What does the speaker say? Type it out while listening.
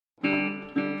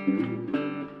Well,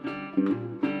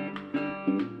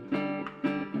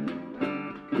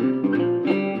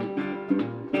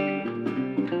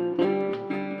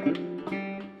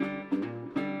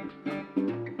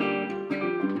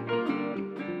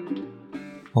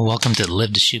 welcome to the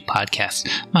Live to Shoot podcast.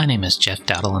 My name is Jeff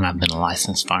Dowdle, and I've been a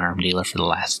licensed firearm dealer for the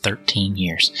last 13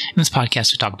 years. In this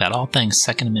podcast, we talk about all things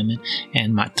Second Amendment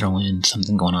and might throw in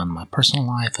something going on in my personal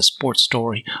life, a sports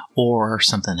story, or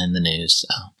something in the news.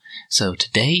 So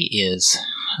today is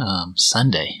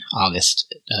Sunday,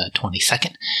 August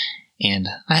 22nd, and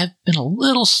I have been a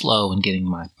little slow in getting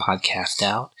my podcast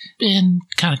out. Been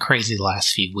kind of crazy the last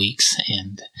few weeks,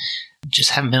 and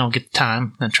just haven't been able to get the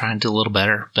time. I'm trying to do a little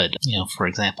better. But, for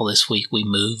example, this week we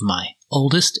moved my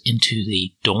oldest into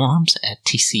the dorms at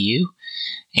TCU.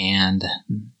 And,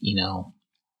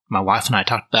 my wife and I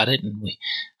talked about it, and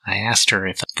I asked her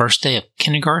if the first day of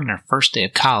kindergarten or first day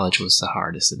of college was the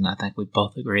hardest. And I think we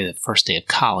both agree that the first day of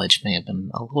college may have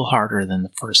been a little harder than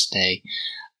the first day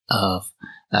of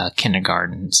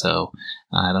kindergarten. So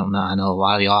I don't know. I know a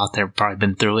lot of y'all out there have probably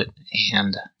been through it,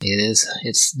 and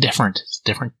it's different. It's a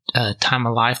different time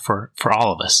of life for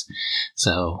all of us.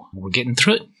 So we're getting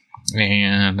through it,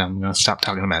 and I'm going to stop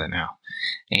talking about it now.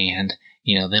 And,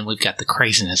 then we've got the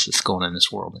craziness that's going on in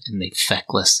this world, and the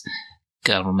feckless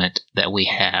government that we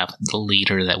have, the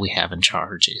leader that we have in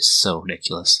charge is so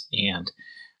ridiculous. And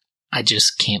I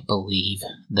just can't believe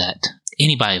that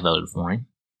anybody voted for him,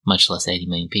 much less 80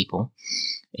 million people.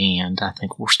 And I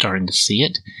think we're starting to see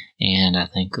it. And I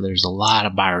think there's a lot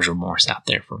of buyer's remorse out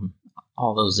there from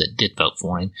all those that did vote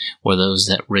for him or those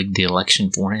that rigged the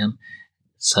election for him.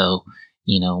 So,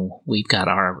 we've got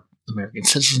our American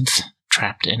citizens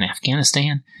trapped in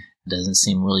Afghanistan. Doesn't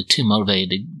seem really too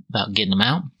motivated about getting them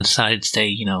out. Decided to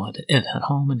stay, at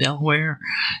home in Delaware.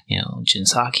 Jin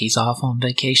Saki's off on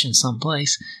vacation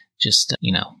someplace. Just,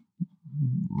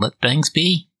 let things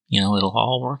be. It'll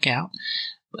all work out.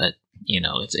 But,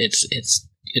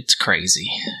 it's crazy.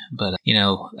 But,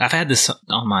 I've had this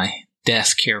on my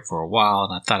desk here for a while,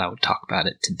 and I thought I would talk about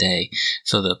it today.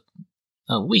 So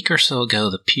a week or so ago,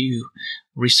 the Pew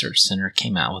Research Center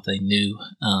came out with a new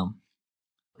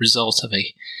results of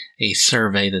a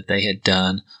survey that they had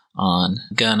done on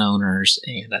gun owners,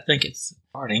 and I think it's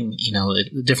starting,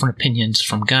 the different opinions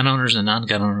from gun owners and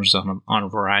non-gun owners on a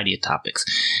variety of topics.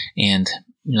 And,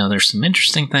 there's some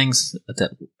interesting things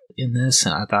that in this,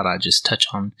 and I thought I'd just touch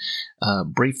on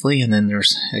briefly. And then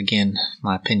there's, again,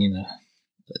 my opinion,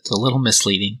 it's a little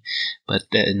misleading, but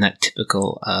in that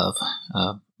typical of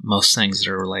most things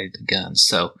that are related to guns.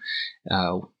 So,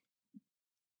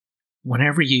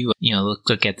 whenever you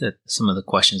look at some of the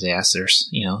questions they ask, there's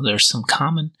some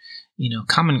common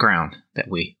ground that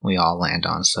we all land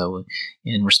on. So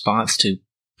in response to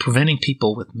preventing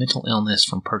people with mental illness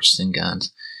from purchasing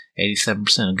guns,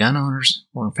 87% of gun owners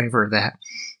were in favor of that,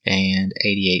 and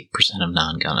 88% of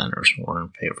non-gun owners were in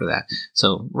favor of that.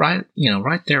 So right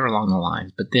there along the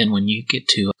lines. But then when you get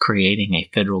to creating a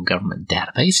federal government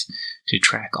database to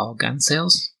track all gun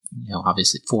sales,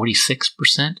 obviously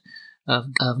 46% of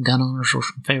gun owners were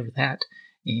in favor of that,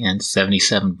 and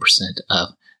 77% of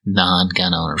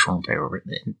non-gun owners were in favor of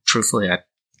it. And truthfully, I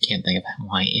can't think of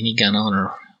why any gun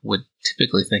owner would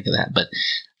typically think of that. But,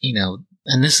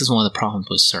 and this is one of the problems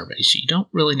with surveys. You don't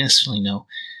really necessarily know,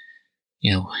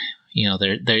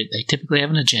 they typically have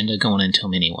an agenda going into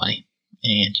them anyway.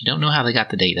 And you don't know how they got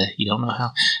the data. You don't know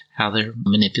how they're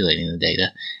manipulating the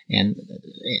data. And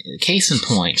case in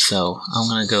point, so I'm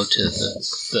going to go to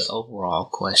the overall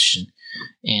question.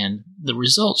 And the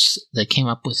results they came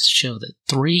up with show that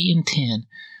 3 in 10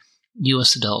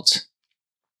 U.S. adults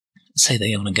say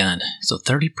they own a gun. So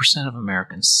 30% of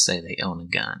Americans say they own a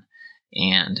gun.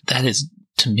 And that is,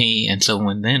 to me, and so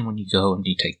when you go and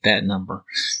you take that number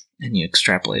and you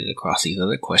extrapolate it across these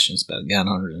other questions about gun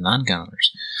owners and non-gun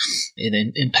owners,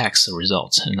 it impacts the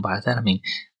results. And by that, I mean,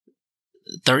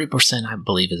 30%, I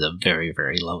believe, is a very,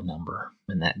 very low number.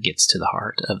 And that gets to the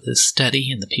heart of this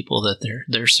study and the people that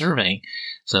they're surveying.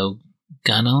 So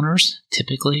gun owners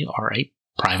typically are a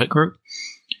private group.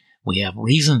 We have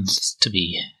reasons to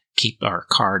keep our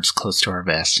cards close to our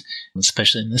vest,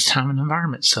 especially in this time and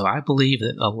environment. So I believe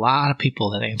that a lot of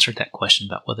people that answered that question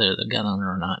about whether they're a gun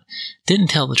owner or not didn't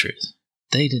tell the truth.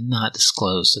 They did not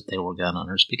disclose that they were gun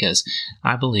owners, because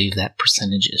I believe that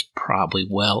percentage is probably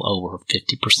well over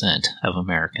 50% of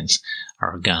Americans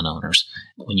are gun owners.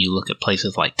 When you look at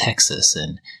places like Texas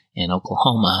and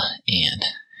Oklahoma and,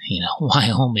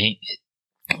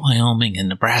 Wyoming and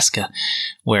Nebraska,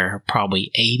 where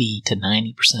probably 80 to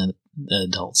 90% of the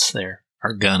adults there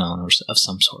are gun owners of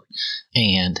some sort.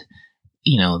 And,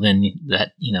 then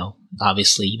that,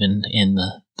 obviously, even in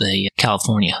the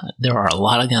California, there are a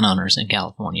lot of gun owners in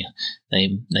California.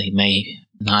 They may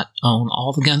not own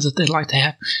all the guns that they'd like to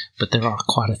have, but there are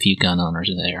quite a few gun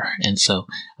owners there. And so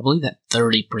I believe that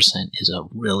 30% is a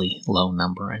really low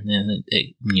number. And then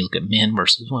when you look at men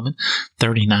versus women,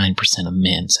 39% of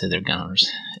men say they're gun owners.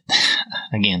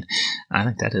 Again, I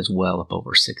think that is well up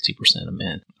over 60% of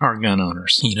men are gun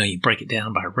owners. You break it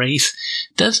down by race,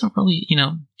 doesn't really,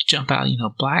 jump out.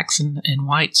 Blacks and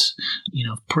whites,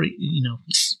 pretty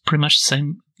much the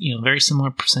same, very similar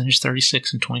percentage,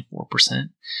 36 and 24%.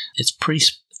 It's pretty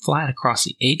flat across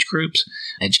the age groups.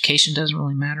 Education doesn't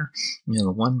really matter.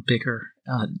 The one bigger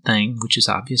thing, which is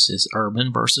obvious, is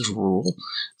urban versus rural.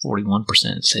 41%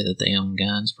 say that they own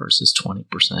guns versus 20%.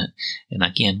 And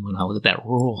again, when I look at that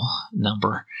rural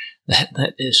number,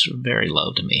 that is very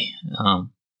low to me.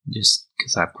 Just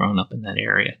because I've grown up in that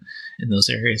area. In those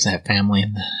areas, I have family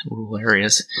in the rural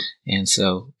areas. And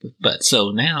so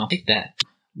now, take that.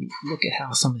 Look at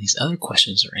how some of these other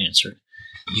questions are answered.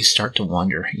 You start to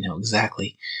wonder,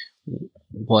 exactly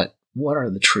what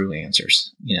are the true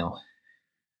answers.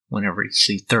 Whenever you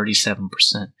see 37%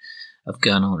 of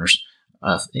gun owners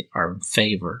are in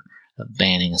favor of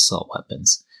banning assault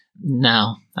weapons.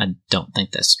 No, I don't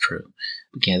think that's true,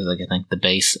 because I think the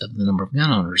base of the number of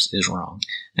gun owners is wrong.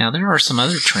 Now, there are some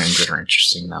other trends that are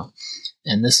interesting, though,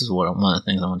 and this is one of the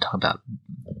things I want to talk about,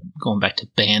 going back to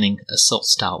banning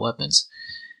assault-style weapons.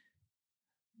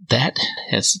 That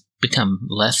has become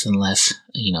less and less,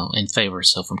 in favor.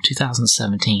 So from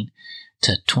 2017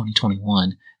 to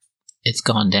 2021, it's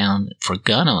gone down for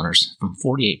gun owners from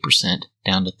 48%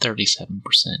 down to 37%.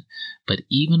 But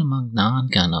even among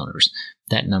non-gun owners,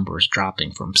 that number is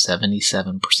dropping from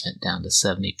 77% down to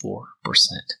 74%.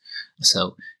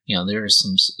 So, there is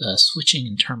some switching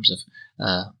in terms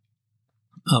of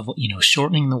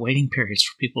shortening the waiting periods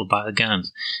for people to buy the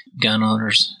guns. Gun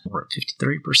owners were at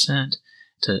 53%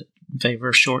 to in favor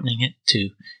of shortening it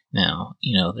to now,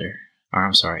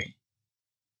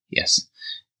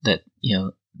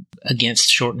 against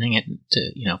shortening it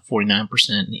to, 49%,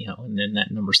 and then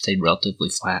that number stayed relatively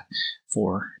flat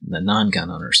for the non-gun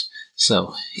owners.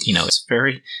 So, it's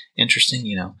very interesting,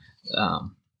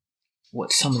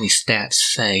 what some of these stats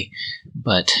say,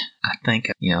 but I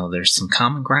think, there's some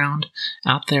common ground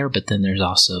out there, but then there's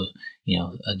also,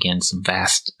 again, some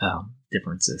vast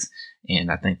differences.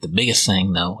 And I think the biggest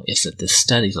thing, though, is that this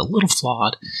study is a little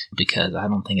flawed, because I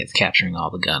don't think it's capturing all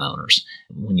the gun owners.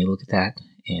 When you look at that,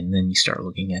 and then you start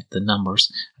looking at the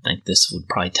numbers, I think this would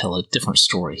probably tell a different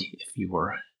story if you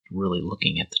were really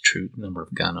looking at the true number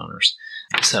of gun owners.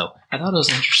 So I thought it was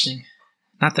interesting.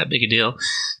 Not that big a deal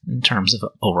in terms of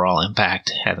overall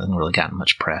impact. Hasn't really gotten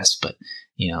much press, but,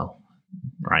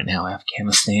 right now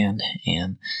Afghanistan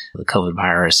and the COVID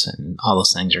virus and all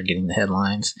those things are getting the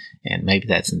headlines, and maybe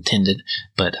that's intended.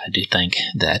 But I do think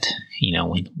that,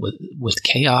 with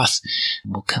chaos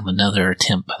will come another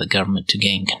attempt by the government to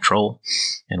gain control.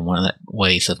 And one of the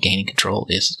ways of gaining control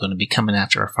is going to be coming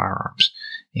after our firearms.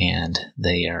 And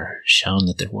they are shown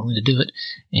that they're willing to do it,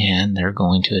 and they're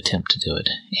going to attempt to do it.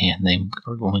 And they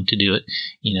are going to do it,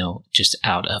 just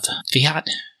out of fiat,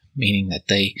 meaning that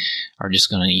they are just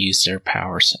going to use their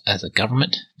powers as a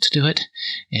government to do it,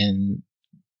 and,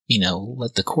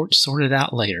 let the courts sort it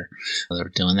out later. They're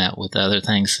doing that with other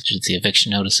things, such as the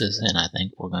eviction notices, and I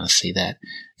think we're going to see that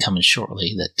coming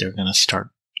shortly, that they're going to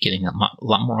start getting a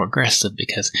lot more aggressive,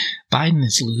 because Biden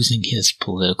is losing his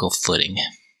political footing.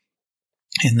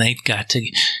 And they've got to,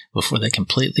 before they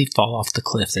completely fall off the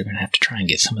cliff, they're going to have to try and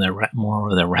get some of their more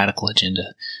of their radical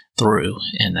agenda through.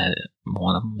 And that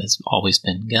one of them has always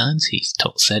been guns. He's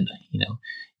said,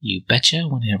 you betcha,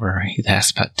 whenever he's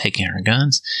asked about taking our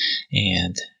guns.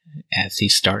 And as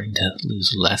he's starting to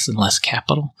lose less and less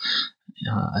capital,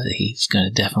 he's going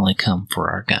to definitely come for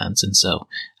our guns. And so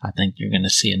I think you're going to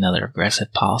see another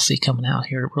aggressive policy coming out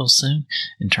here real soon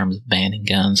in terms of banning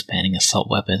guns, banning assault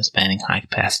weapons, banning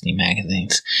high-capacity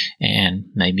magazines, and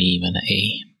maybe even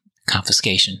a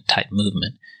confiscation type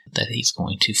movement that he's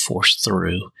going to force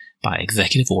through by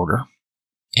executive order.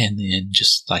 And then,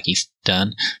 just like he's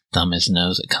done, thumb his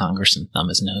nose at Congress and thumb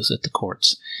his nose at the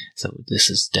courts. So this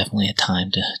is definitely a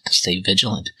time to stay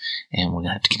vigilant, and we're going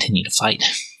to have to continue to fight.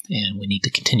 And we need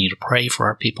to continue to pray for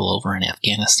our people over in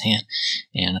Afghanistan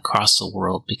and across the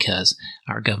world, because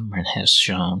our government has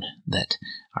shown that,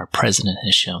 our president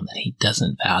has shown that he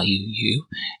doesn't value you,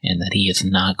 and that he is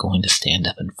not going to stand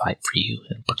up and fight for you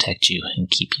and protect you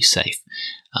and keep you safe.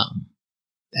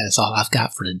 That is all I've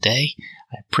got for today.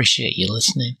 I appreciate you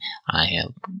listening.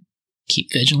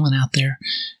 Keep vigilant out there,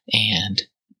 and,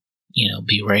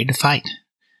 be ready to fight.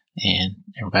 And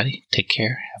everybody, take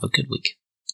care. Have a good week.